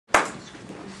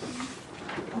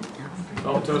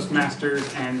fellow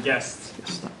Toastmasters, and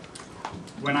guests.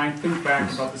 When I think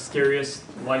back about the scariest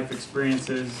life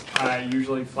experiences, I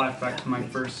usually flash back to my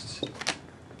first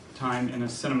time in a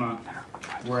cinema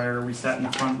where we sat in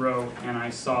the front row and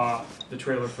I saw the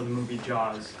trailer for the movie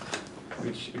Jaws,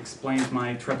 which explains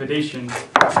my trepidation,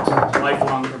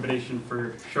 lifelong trepidation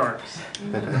for sharks,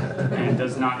 and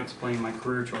does not explain my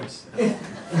career choice.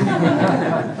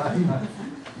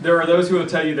 There are those who will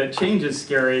tell you that change is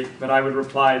scary, but I would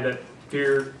reply that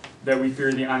we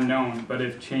fear the unknown, but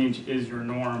if change is your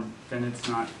norm, then it's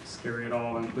not scary at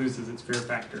all and it loses its fear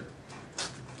factor.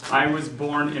 I was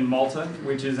born in Malta,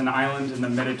 which is an island in the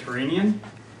Mediterranean,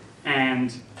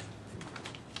 and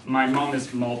my mom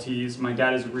is Maltese. My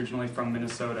dad is originally from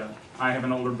Minnesota. I have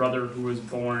an older brother who was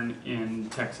born in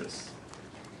Texas.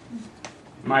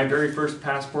 My very first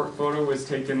passport photo was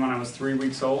taken when I was 3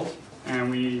 weeks old,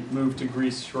 and we moved to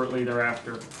Greece shortly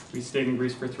thereafter. We stayed in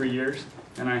Greece for 3 years,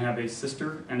 and I have a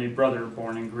sister and a brother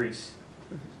born in Greece.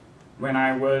 When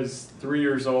I was 3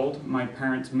 years old, my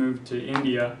parents moved to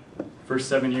India for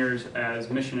 7 years as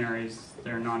missionaries.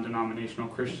 They're non-denominational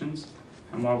Christians.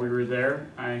 And while we were there,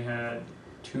 I had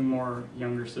 2 more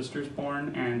younger sisters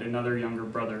born and another younger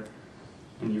brother.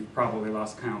 And you've probably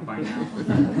lost count by now.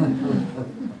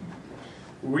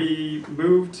 We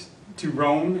moved to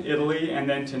Rome, Italy, and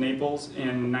then to Naples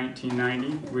in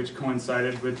 1990, which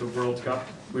coincided with the World Cup,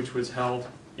 which was held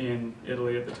in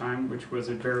Italy at the time, which was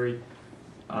a very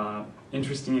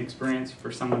interesting experience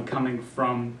for someone coming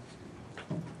from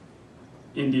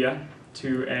India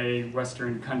to a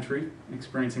Western country,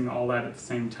 experiencing all that at the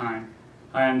same time.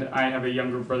 And I have a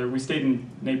younger brother. We stayed in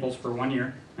Naples for 1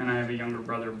 year, and I have a younger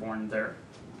brother born there.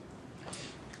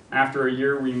 After a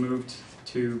year, we moved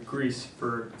to Greece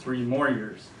for 3 more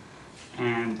years,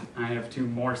 and I have 2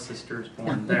 more sisters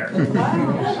born there.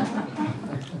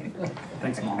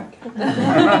 Thanks, Mom.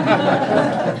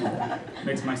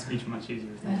 Makes my speech much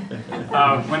easier.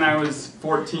 When I was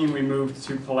 14, we moved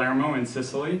to Palermo in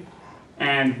Sicily,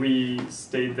 and we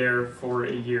stayed there for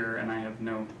a year, and I have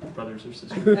no brothers or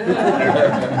sisters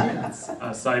there,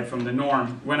 aside from the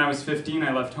norm. When I was 15,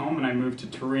 I left home and I moved to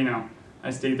Torino. I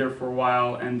stayed there for a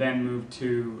while and then moved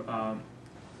to a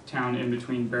town in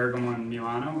between Bergamo and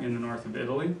Milano in the north of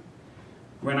Italy.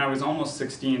 When I was almost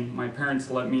 16, my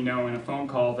parents let me know in a phone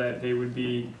call that they would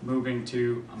be moving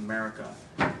to America.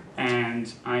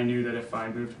 And I knew that if I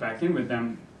moved back in with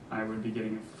them, I would be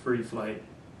getting a free flight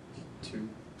to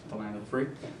the land of the free.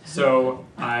 So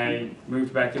I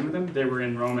moved back in with them. They were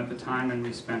in Rome at the time, and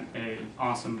we spent an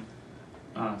awesome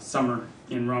summer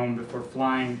in Rome before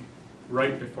flying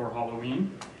right before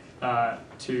Halloween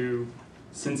to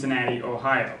Cincinnati,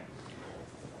 Ohio.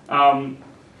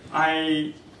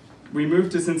 We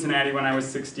moved to Cincinnati when I was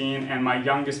 16, and my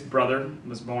youngest brother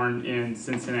was born in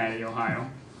Cincinnati, Ohio.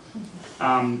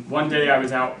 One day I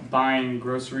was out buying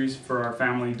groceries for our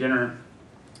family dinner.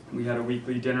 We had a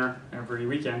weekly dinner every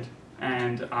weekend,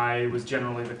 and I was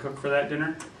generally the cook for that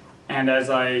dinner. And as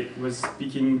I was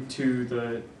speaking to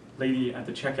the lady at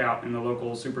the checkout in the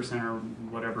local supercenter,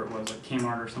 whatever it was, like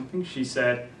Kmart or something, she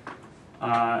said,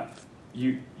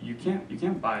 you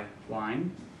can't buy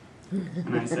wine.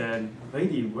 And I said,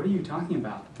 lady, what are you talking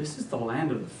about? This is the land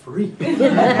of the free.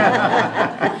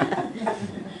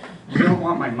 You don't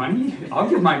want my money? I'll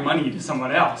give my money to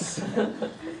someone else.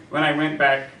 When I went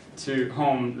back to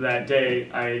home that day,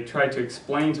 I tried to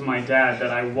explain to my dad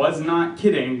that I was not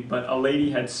kidding, but a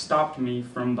lady had stopped me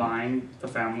from buying the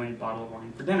family bottle of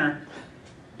wine for dinner.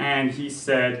 And he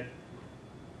said,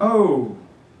 oh,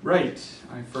 right,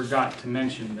 I forgot to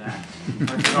mention that. I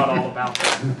forgot all about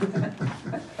that.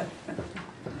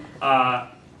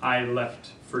 I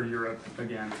left for Europe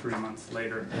again 3 months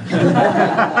later.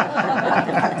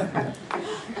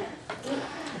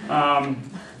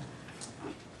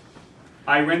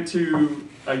 I went to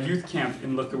a youth camp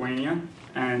in Lithuania,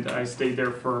 and I stayed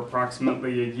there for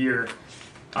approximately a year.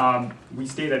 We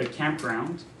stayed at a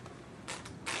campground.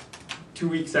 2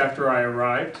 weeks after I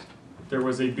arrived, there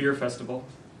was a beer festival,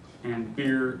 and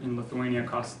beer in Lithuania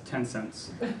cost 10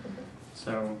 cents.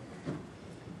 So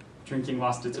drinking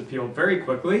lost its appeal very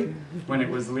quickly when it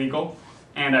was legal,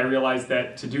 and I realized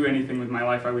that to do anything with my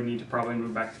life, I would need to probably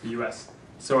move back to the US.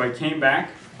 So I came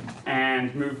back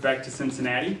and moved back to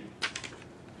Cincinnati.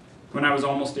 When I was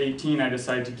almost 18, I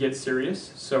decided to get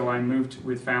serious, so I moved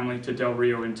with family to Del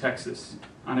Rio in Texas.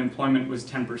 Unemployment was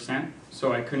 10%,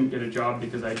 so I couldn't get a job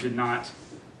because I did not,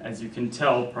 as you can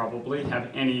tell probably, have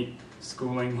any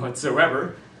schooling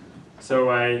whatsoever.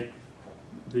 So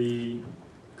the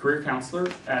career counselor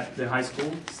at the high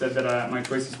school said that my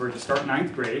choices were to start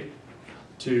 9th grade,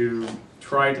 to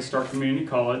try to start community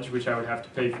college, which I would have to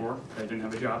pay for, I didn't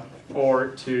have a job, or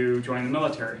to join the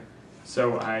military.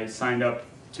 So I signed up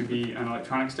to be an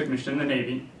electronics technician in the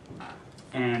Navy,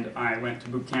 and I went to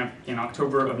boot camp in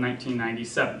October of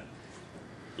 1997.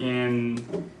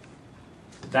 In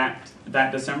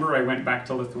that December, I went back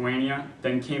to Lithuania,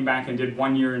 then came back and did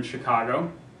 1 year in Chicago,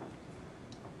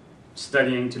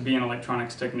 studying to be an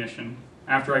electronics technician.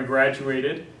 After I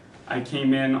graduated, I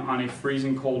came in on a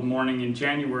freezing cold morning in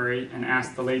January and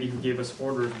asked the lady who gave us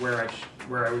orders where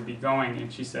I would be going,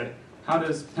 and she said, "How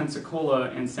does Pensacola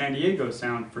and San Diego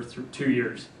sound for 2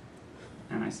 years?"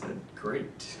 And I said,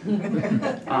 "Great."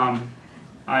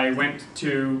 I went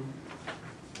to,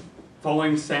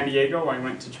 following San Diego, I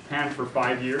went to Japan for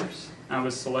 5 years. I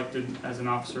was selected as an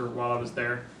officer while I was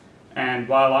there. And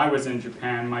while I was in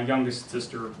Japan, my youngest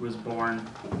sister was born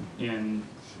in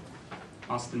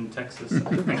Austin, Texas,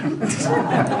 I think.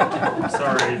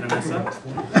 Sorry, Vanessa.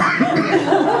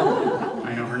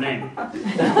 I know her name.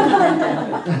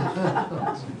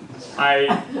 I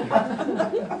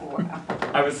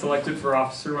was selected for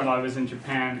officer when I was in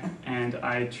Japan, and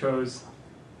I chose,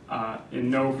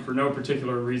 for no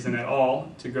particular reason at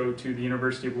all, to go to the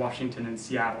University of Washington in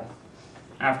Seattle.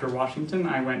 After Washington,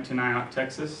 I went to Nyack,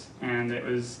 Texas, and it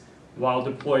was while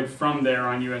deployed from there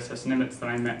on USS Nimitz that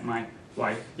I met my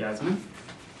wife, Yasmin.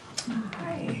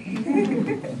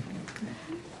 Hi.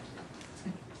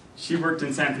 She worked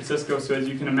in San Francisco, so as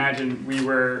you can imagine, we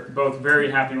were both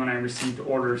very happy when I received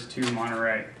orders to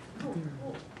Monterey.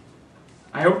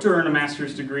 I hope to earn a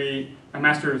master's degree, a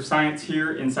Master of Science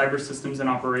here in Cyber Systems and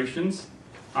Operations.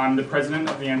 I'm the president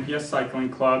of the NPS Cycling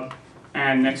Club,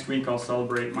 and next week I'll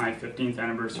celebrate my 15th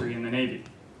anniversary in the Navy.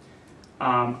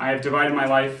 I have divided my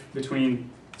life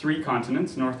between 3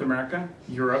 continents, North America,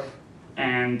 Europe,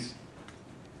 and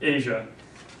Asia.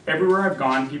 Everywhere I've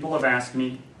gone, people have asked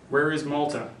me, "Where is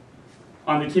Malta?"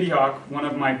 On the Kitty Hawk, one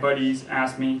of my buddies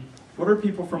asked me, "What are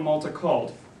people from Malta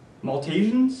called?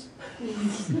 Maltesians?"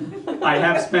 I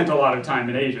have spent a lot of time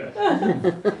in Asia.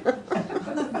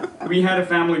 We had a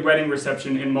family wedding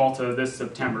reception in Malta this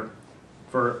September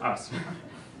for us.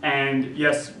 And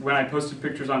yes, when I posted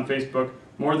pictures on Facebook,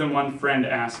 more than one friend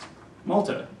asked,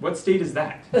 "Malta, what state is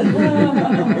that?"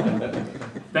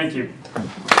 Thank you.